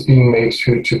made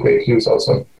to great use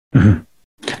also.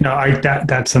 No,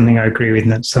 that's something I agree with,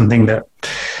 and that's something that,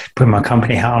 putting my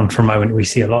company hat on for a moment, we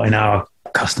see a lot in our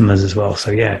customers as well.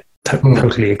 So yeah,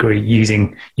 totally agree.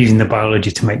 Using the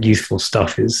biology to make useful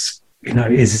stuff is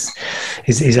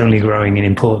only growing in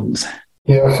importance.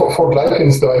 Yeah, for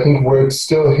glycans though, I think where it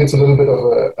still hits a little bit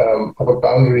of a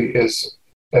boundary is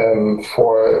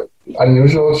for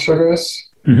unusual sugars,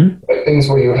 like things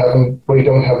where you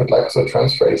don't have a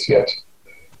glycosyltransferase yet,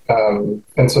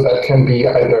 and so that can be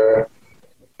either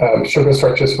sugar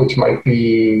structures which might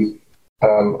be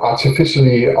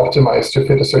artificially optimized to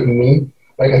fit a certain need.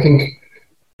 Like I think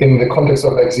in the context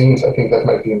of vaccines, I think that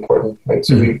might be important, right?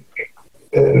 So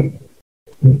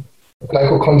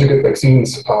glycoconjugate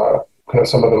vaccines are kind of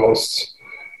some of the most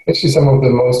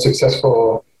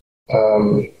successful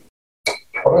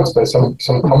products by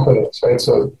some companies, right?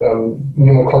 So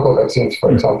pneumococcal vaccines,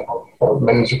 for example, or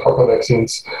meningococcal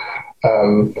vaccines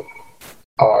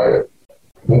are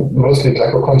mostly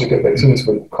glycoconjugate vaccines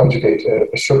will conjugate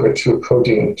a sugar to a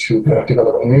protein to kind of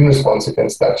develop an immune response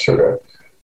against that sugar.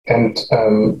 And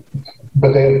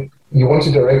but then you want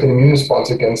to direct an immune response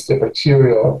against the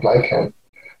bacterial glycan.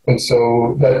 And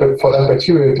so for that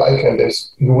bacterial glycan,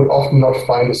 you would often not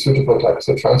find a suitable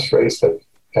glycosyltransferase that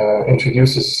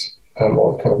introduces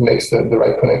or kind of makes the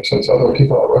right connections, although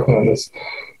people are working on this.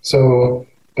 So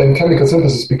then chemical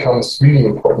synthesis becomes really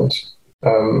important.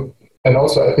 And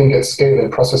also I think at scale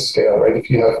and process scale, right? If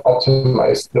you have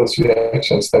optimized those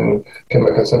reactions, then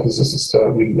chemical synthesis is still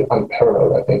really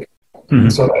unparalleled, I think.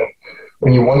 So that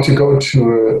when you want to go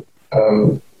to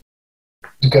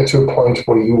get to a point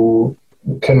where you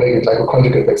can make a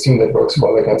glycoconjugate vaccine that works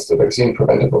well against a vaccine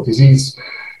preventable disease,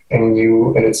 and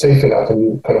it's safe enough, and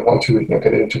you kind of want to get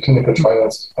it into clinical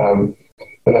trials,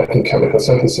 then I think chemical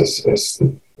synthesis is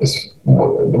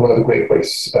one of the great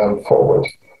ways forward.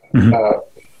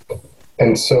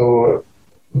 And so,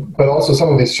 but also some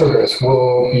of these sugars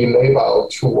will be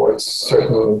labeled towards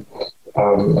certain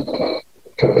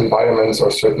kind of environments or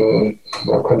certain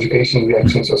conjugation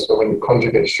reactions, or so when you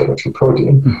conjugate sugar to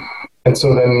protein. And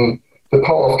so then the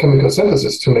power of chemical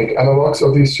synthesis to make analogs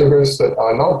of these sugars that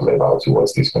are not labile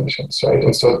towards these conditions, right?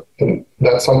 And so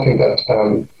that's something that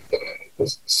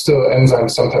still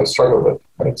enzymes sometimes struggle with,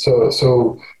 right?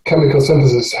 So chemical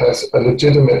synthesis has a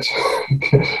legitimate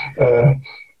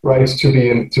right to be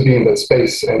in that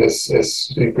space, and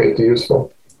is greatly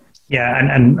useful. Yeah,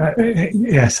 and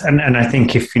yes, and I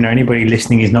think if anybody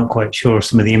listening is not quite sure of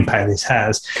some of the impact this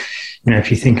has,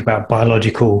 if you think about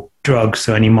biological drugs,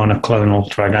 so any monoclonal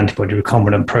drug antibody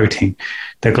recombinant protein,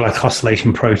 the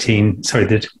glycosylation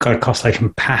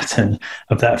pattern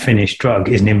of that finished drug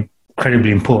is an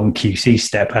incredibly important QC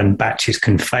step, and batches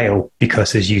can fail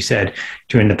because, as you said,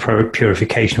 during the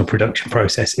purification or production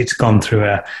process, it's gone through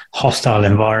a hostile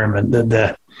environment that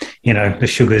the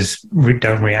sugars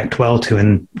don't react well to,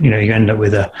 and you end up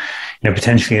with a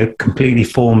potentially a completely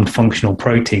formed functional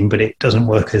protein, but it doesn't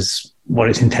work as what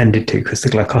it's intended to because the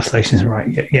glycosylation isn't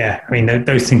right. Yeah, I mean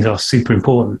those things are super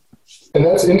important. And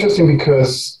that's interesting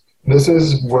because this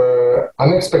is where,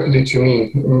 unexpectedly to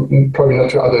me, probably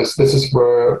not to others, this is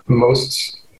where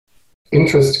most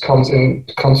interest comes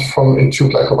from into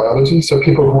glycobiology. So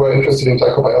people who are interested in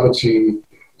glycobiology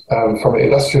from an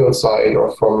industrial side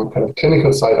or from kind of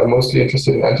clinical side are mostly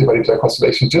interested in antibody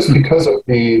glycosylation just because of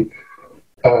the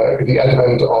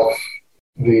advent of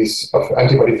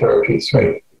antibody therapies,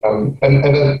 right? And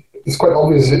it's quite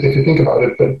obvious if you think about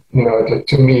it, but like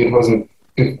to me, it wasn't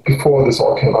before this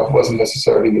all came up. Wasn't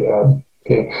necessarily.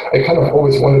 I kind of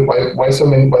always wondered why there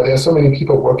are so many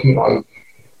people working on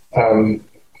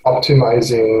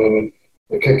optimizing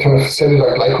kind of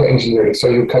cellular glycoengineering. So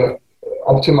you kind of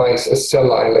optimize a cell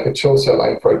line, like a CHO cell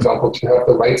line, for example, to have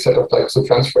the right set of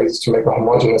glycosyl-transferases to make a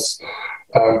homogeneous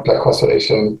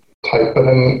glycosylation type. But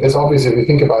then it's obvious if you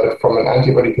think about it from an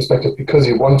antibody perspective, because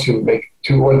we want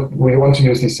to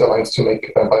use these cell lines to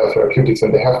make biotherapeutics,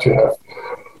 and they have to have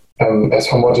as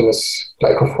homogeneous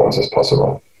glycoforms as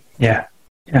possible. Yeah.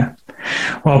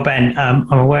 Well, Ben,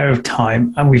 I'm aware of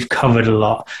time and we've covered a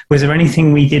lot. Was there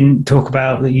anything we didn't talk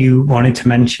about that you wanted to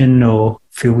mention or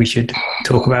feel we should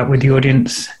talk about with the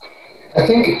audience?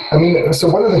 So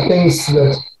one of the things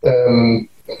that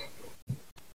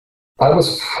I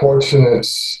was fortunate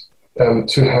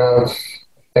to have,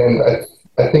 and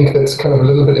I think that's kind of a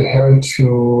little bit inherent to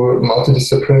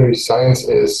multidisciplinary science,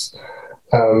 is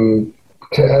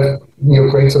to have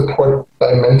great support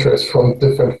by mentors from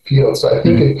different fields. So I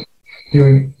think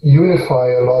you unify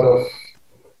a lot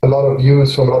of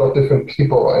views from a lot of different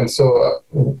people, and so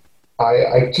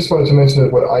I just wanted to mention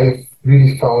that what I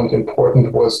really found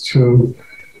important was to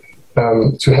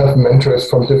have mentors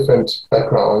from different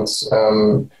backgrounds.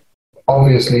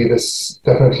 Obviously, this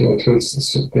definitely includes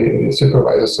the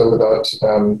supervisors. So without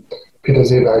Peter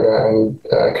Seeberger and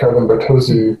Carolyn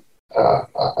Bertozzi,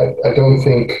 I don't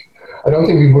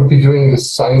think we would be doing the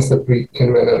science that we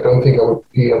can do, and I don't think I would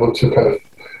be able to kind of,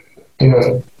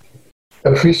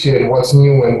 appreciate what's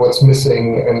new and what's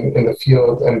missing in the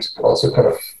field, and also kind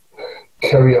of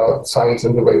carry out science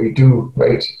in the way we do,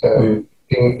 right?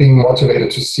 Being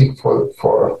motivated to seek for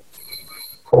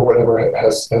whatever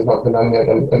has not been done yet,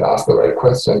 and ask the right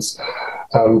questions,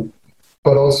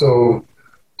 but also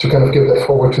to kind of give that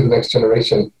forward to the next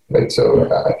generation, right? So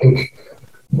I think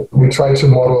we try to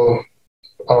model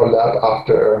our lab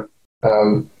after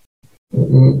all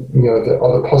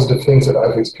the positive things that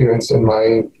I've experienced in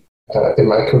my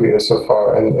career so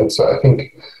far, and so I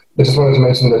think I just wanted to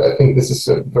mention that I think this is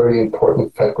a very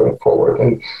important fact going forward,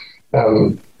 and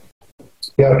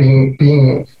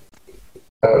being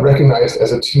recognized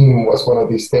as a team was one of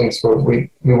these things where we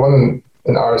won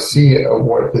an RSC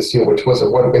award this year, which was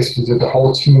award basically to the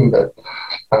whole team that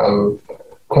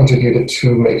contributed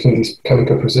to making these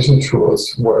chemical precision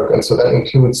tools work. And so that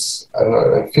includes,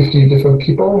 50 different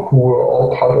people who were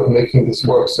all part of making this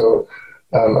work. So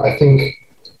I think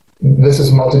this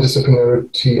is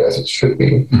multidisciplinarity as it should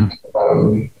be.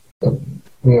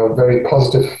 Very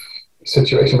positive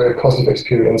situation, very positive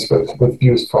experience with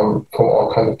views from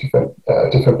all kinds of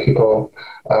different people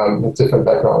with different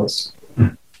backgrounds.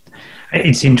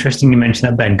 It's interesting you mention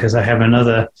that, Ben, because I have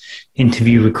another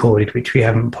interview recorded, which we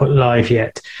haven't put live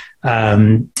yet,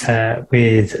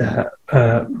 with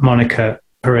Monica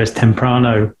Perez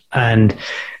Temprano, and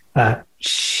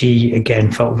she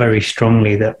again felt very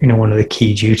strongly that one of the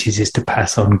key duties is to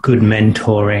pass on good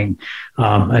mentoring,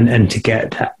 and to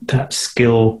get that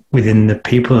skill within the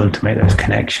people and to make those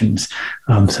connections.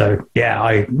 So yeah,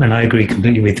 I agree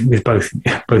completely with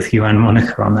both you and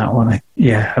Monica on that one.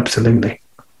 Yeah, absolutely.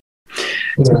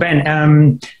 So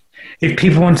Ben, if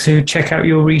people want to check out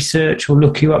your research or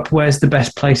look you up, where's the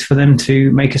best place for them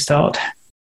to make a start?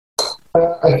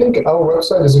 I think our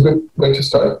website is a good way to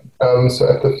start. So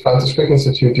at the Francis Crick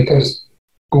Institute, you can just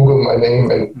Google my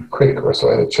name and Crick or so,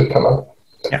 and it should come up.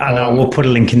 Yeah, and I will put a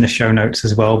link in the show notes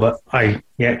as well, but I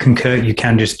concur, you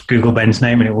can just Google Ben's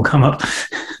name and it will come up.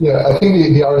 Yeah, I think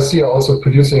the RSC are also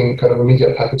producing kind of a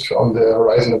media package on the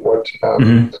Horizon Award.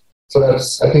 So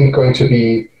that's, I think, going to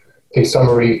be a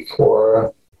summary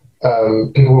for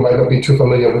people who might not be too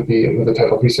familiar with the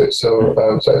type of research. So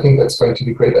I think that's going to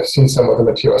be great. I've seen some of the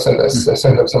material. I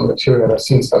sent them some material, and I've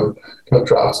seen some kind of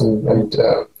drafts, and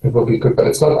it will be good. But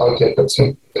it's not out yet, but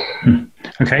soon.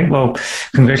 Okay, well,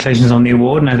 congratulations on the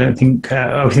award, and I think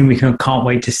we can't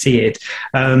wait to see it.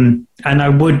 And I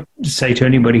would say to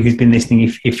anybody who's been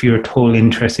listening, if you're at all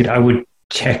interested, I would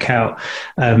check out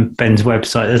Ben's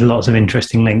website. There's lots of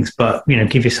interesting links, but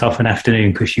give yourself an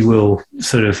afternoon, because you will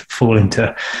sort of fall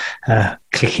into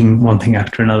clicking one thing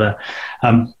after another.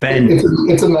 Ben,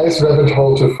 it's a nice rabbit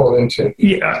hole to fall into.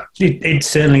 Yeah, it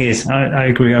certainly is. I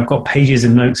agree. I've got pages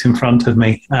of notes in front of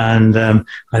me, and I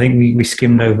think we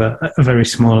skimmed over a very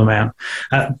small amount.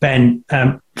 Ben,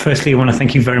 firstly, I want to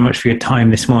thank you very much for your time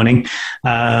this morning,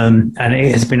 and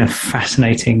it has been a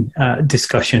fascinating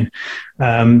discussion.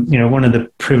 One of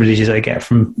the privileges I get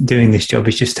from doing this job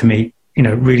is just to meet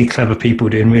really clever people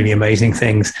doing really amazing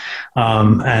things,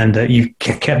 and you've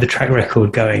kept the track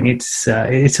record going. It's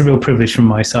a real privilege from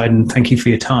my side, and thank you for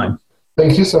your time.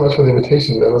 Thank you so much for the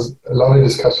invitation. That was a lovely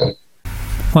discussion.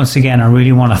 Once again, I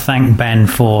really want to thank Ben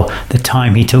for the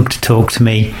time he took to talk to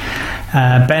me.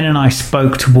 Ben and I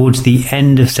spoke towards the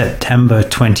end of September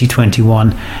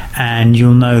 2021, and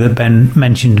you'll know that Ben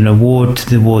mentioned an award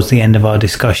towards the end of our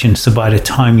discussion, so by the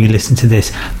time you listen to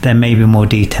this, there may be more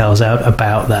details out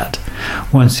about that.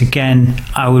 Once again,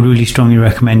 I would really strongly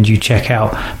recommend you check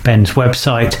out Ben's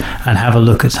website and have a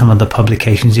look at some of the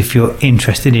publications if you're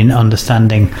interested in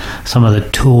understanding some of the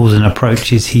tools and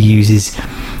approaches he uses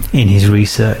in his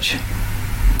research.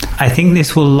 I think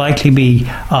this will likely be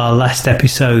our last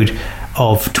episode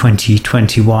of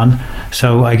 2021,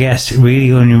 so I guess it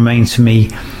really only remains for me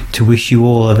to wish you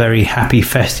all a very happy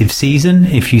festive season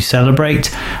if you celebrate,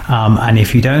 and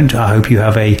if you don't, I hope you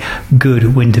have a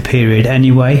good winter period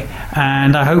anyway,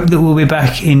 and I hope that we'll be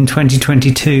back in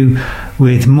 2022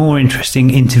 with more interesting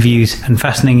interviews and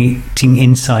fascinating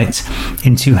insights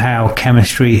into how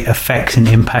chemistry affects and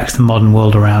impacts the modern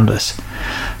world around us.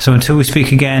 So until we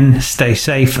speak again, stay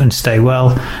safe and stay well,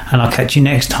 and I'll catch you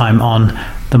next time on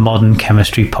the Modern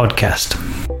Chemistry Podcast.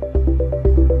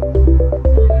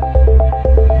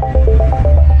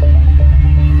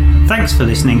 Thanks for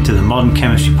listening to the Modern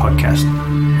Chemistry Podcast.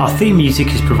 Our theme music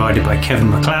is provided by Kevin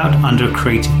MacLeod under a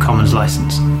Creative Commons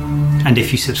license. And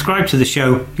if you subscribe to the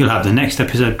show, you'll have the next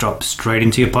episode drop straight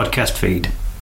into your podcast feed.